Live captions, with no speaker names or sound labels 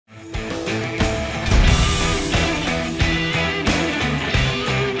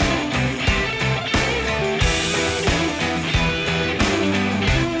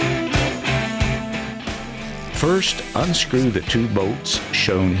First, unscrew the 2 bolts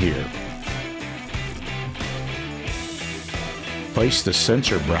shown here. Place the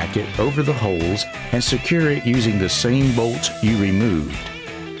sensor bracket over the holes and secure it using the same bolts you removed.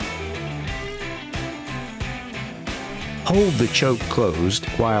 Hold the choke closed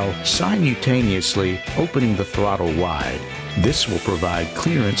while simultaneously opening the throttle wide. This will provide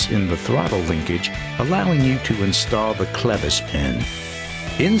clearance in the throttle linkage, allowing you to install the clevis pin.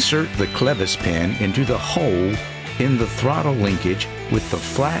 Insert the clevis pin into the hole in the throttle linkage with the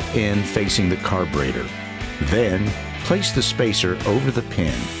flat end facing the carburetor. Then, place the spacer over the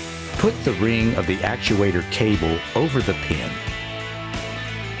pin. Put the ring of the actuator cable over the pin.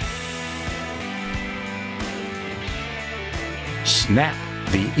 Snap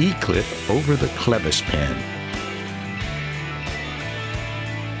the E-clip over the clevis pin.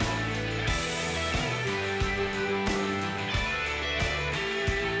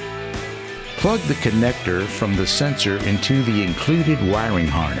 Plug the connector from the sensor into the included wiring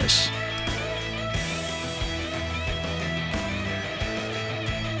harness.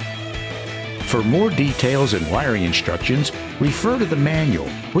 For more details and wiring instructions, refer to the manual,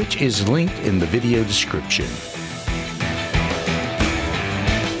 which is linked in the video description.